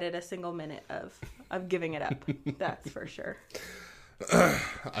regretted a single minute of giving it up. That's for sure.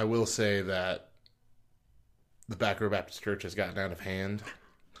 I will say that the Back Row Baptist Church has gotten out of hand.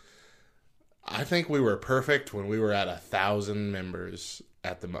 I think we were perfect when we were at 1,000 members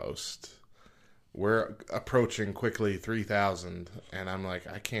at the most. We're approaching quickly 3,000, and I'm like,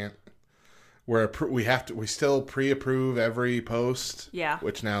 I can't. We still pre-approve every post. Yeah.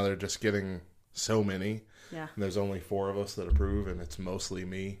 Which now they're just getting so many. Yeah. And there's only 4 of us that approve, and it's mostly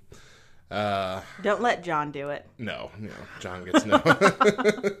me. Don't let John do it. No, John gets no.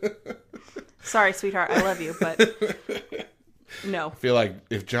 Sorry, sweetheart. I love you, but no. I feel like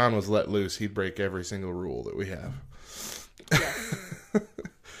if John was let loose, he'd break every single rule that we have. Yes.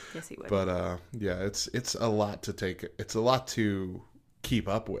 Yes, he would. But it's a lot to take. It's a lot to keep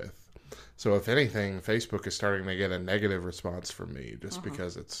up with. So if anything, Facebook is starting to get a negative response from me just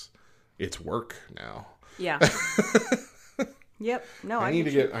because it's work now. Yeah. Yep. No, I need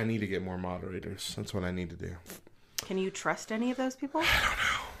to get more moderators. That's what I need to do. Can you trust any of those people?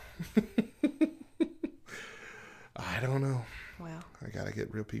 I don't know. Well, I gotta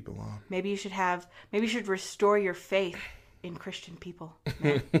get real people on. Maybe you should restore your faith in Christian people.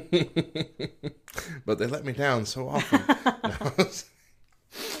 But they let me down so often.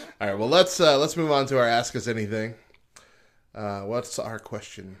 All right, well let's move on to our Ask Us Anything. What's our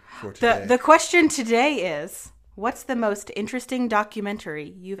question for today? The question today is, what's the most interesting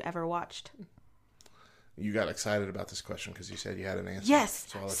documentary you've ever watched? You got excited about this question because you said you had an answer.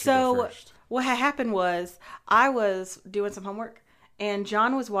 Yes. So what happened was I was doing some homework and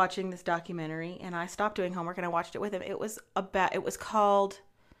John was watching this documentary and I stopped doing homework and I watched it with him. It was called,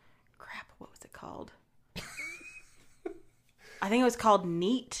 what was it called? I think it was called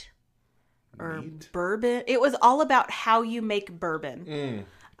Neat or Bourbon. It was all about how you make bourbon.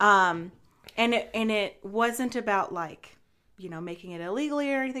 And it wasn't about like, making it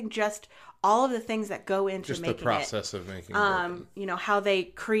illegally or anything, just all of the things that go into just making it. Just the process of making bourbon.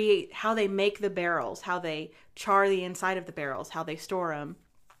 How they make the barrels, how they char the inside of the barrels, how they store them,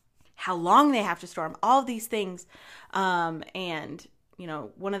 how long they have to store them, all of these things. And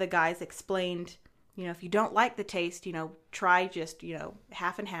one of the guys explained, if you don't like the taste, try just,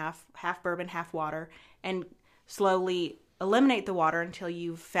 half and half bourbon, half water, and slowly eliminate the water until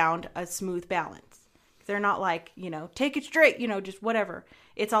you've found a smooth balance. They're not like, take it straight, just whatever.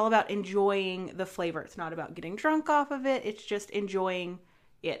 It's all about enjoying the flavor. It's not about getting drunk off of it. It's just enjoying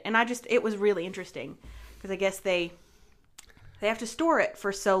it. And it was really interesting because I guess they have to store it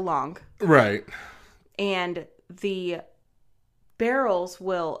for so long. Right. And the barrels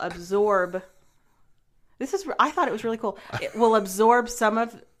will absorb. I thought it was really cool. It will absorb some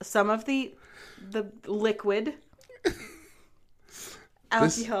of the liquid.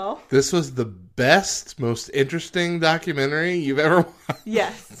 Alcohol. This was the best, most interesting documentary you've ever watched.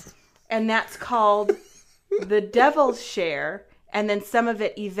 Yes. And that's called The Devil's Share. And then some of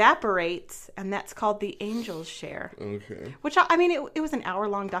it evaporates, and that's called The Angel's Share. Okay. Which, it was an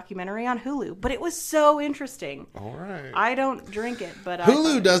hour-long documentary on Hulu, but it was so interesting. All right. I don't drink it, but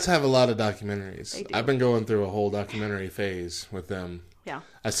Hulu does have a lot of documentaries. They do. I've been going through a whole documentary phase with them. Yeah.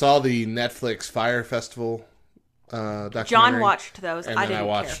 I saw the Netflix Fire Festival documentary. John watched those. And I then didn't I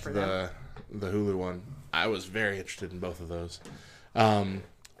watched care for them. the Hulu one. I was very interested in both of those. I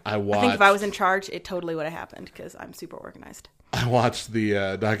think if I was in charge, it totally would have happened because I'm super organized. I watched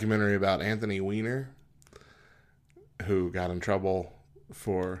the documentary about Anthony Weiner, who got in trouble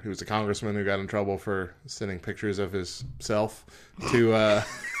he was a congressman who got in trouble for sending pictures of himself to Of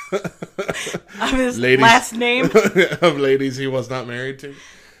his last name? of ladies he was not married to.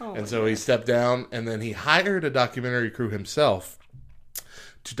 Oh, and so he stepped down, and then he hired a documentary crew himself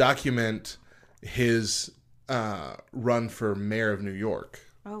to document his run for mayor of New York,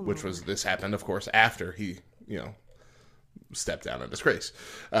 this happened, of course, after he, stepped down in disgrace.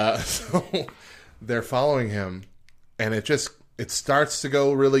 So they're following him, and it starts to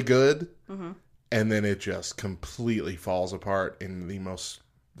go really good, and then it just completely falls apart in the most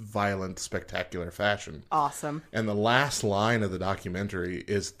violent, spectacular fashion. Awesome. And the last line of the documentary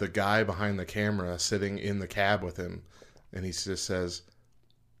is the guy behind the camera sitting in the cab with him, and he just says,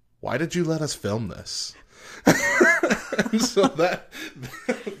 "Why did you let us film this?" So that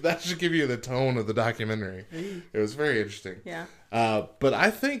should give you the tone of the documentary. It was very interesting. Yeah. But I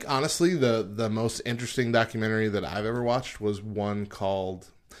think, honestly, the most interesting documentary that I've ever watched was one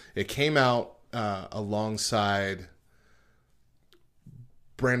called... It came out alongside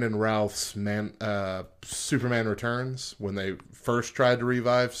Brandon Routh's Superman Returns, when they first tried to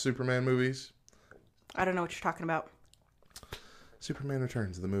revive Superman movies. I don't know what you're talking about. Superman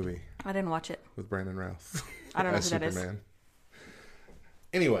Returns, the movie. I didn't watch it. With Brandon Routh. I don't know who that is.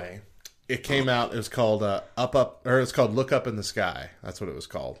 Anyway, it came out. It was called it's called Look Up in the Sky. That's what it was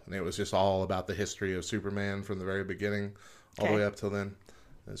called, and it was just all about the history of Superman from the very beginning all the way up till then.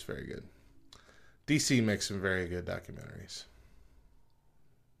 It was very good. DC makes some very good documentaries.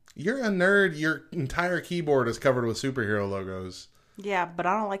 You're a nerd. Your entire keyboard is covered with superhero logos. Yeah, but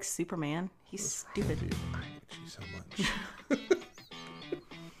I don't like Superman. He's stupid. I hate you so much.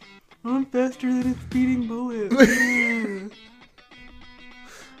 I'm faster than a speeding bullet. Going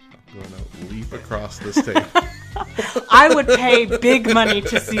out across this table. I would pay big money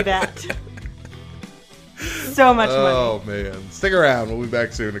to see that. So much money. Oh, man. Stick around. We'll be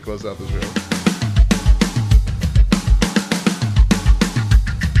back soon to close out the show.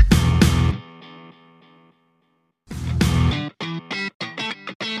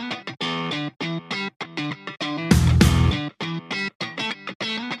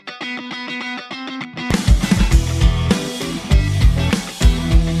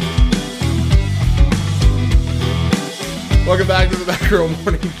 Welcome back to the Back Row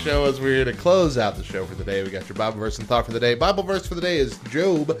Morning Show. As we're here to close out the show for the day, we got your Bible verse and thought for the day. Bible verse for the day is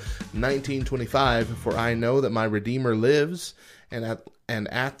Job 19:25. For I know that my Redeemer lives, and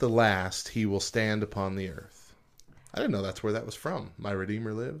at the last he will stand upon the earth. I didn't know that's where that was from. My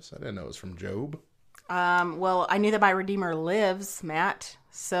Redeemer lives. I didn't know it was from Job. Well, I knew that my Redeemer lives, Matt.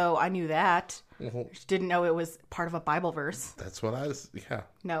 So I knew that. Just didn't know it was part of a Bible verse. That's what I was. Yeah.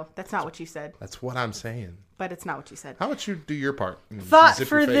 No, that's not what you said. That's what I'm saying. But it's not what you said. How about you do your part? Thought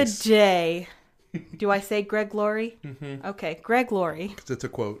for the day. Do I say Greg Laurie? Mm-hmm. Okay, Greg Laurie. Because it's a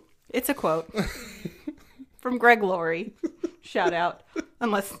quote. It's a quote from Greg Laurie. Shout out.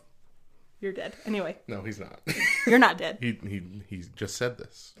 Unless you're dead. Anyway. No, he's not. You're not dead. He just said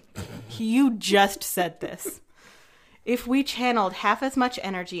this. You just said this. If we channeled half as much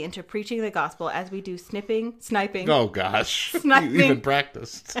energy into preaching the gospel as we do sniping. Oh gosh. Sniping. You even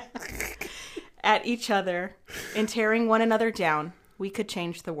practiced. At each other and tearing one another down, we could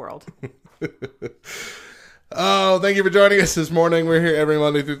change the world. Oh, thank you for joining us this morning. We're here every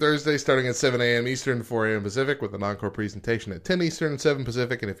Monday through Thursday, starting at 7 a.m. Eastern, 4 a.m. Pacific, with an encore presentation at 10 Eastern and 7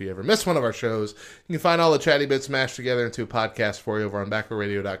 Pacific. And if you ever miss one of our shows, you can find all the chatty bits mashed together into a podcast for you over on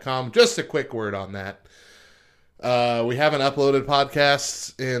backrowradio.com. Just a quick word on that. We haven't uploaded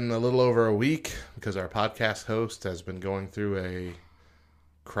podcasts in a little over a week because our podcast host has been going through a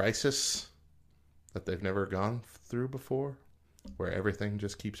crisis that they've never gone through before, where everything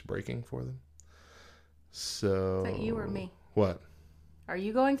just keeps breaking for them. So, is that you or me? What? Are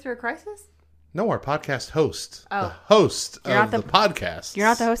you going through a crisis? No, our podcast host. Oh. The host of the podcast. You're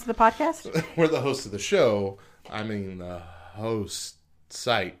not the host of the podcast? We're the host of the show. I mean the host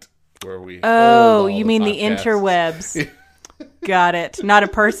site where we Oh, you mean the interwebs. Got it. Not a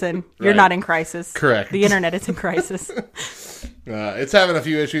person. You're Right. not in crisis. Correct. The internet is in crisis. It's having a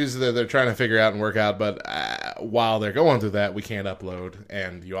few issues that they're trying to figure out and work out, but while they're going through that, we can't upload,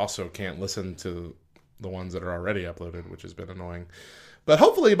 and you also can't listen to the ones that are already uploaded, which has been annoying. But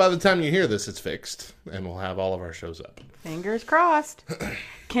hopefully by the time you hear this, it's fixed, and we'll have all of our shows up. Fingers crossed.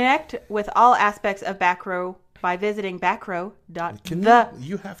 Connect with all aspects of Back Row by visiting backrow.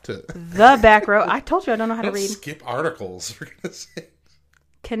 You have to. The Back Row. I told you I don't know how to read. Skip articles, for goodness sake.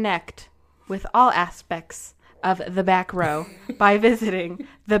 Connect with all aspects of The Back Row by visiting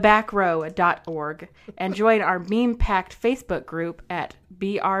thebackrrow.org and join our meme-packed Facebook group at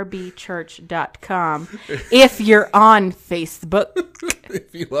brbchurch.com if you're on Facebook.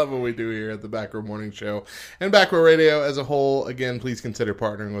 If you love what we do here at the Back Row Morning Show and Back Row Radio as a whole, again, please consider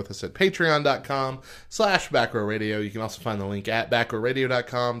partnering with us at patreon.com/backrowradio. You can also find the link at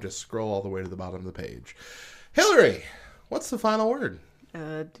backrowradio.com. Just scroll all the way to the bottom of the page. Hillary, what's the final word?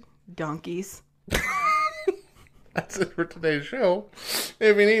 Donkeys. That's it for today's show.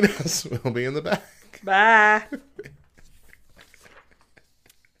 If you need us, we'll be in the back. Bye.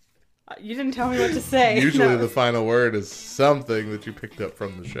 You didn't tell me what to say. Usually the final word is something that you picked up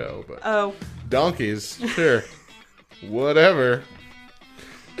from the show, but donkeys, sure. Whatever.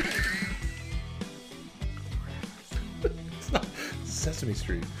 It's not Sesame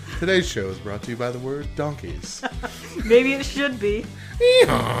Street. Today's show is brought to you by the word donkeys. Maybe it should be.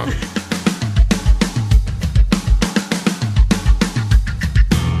 Yeehaw.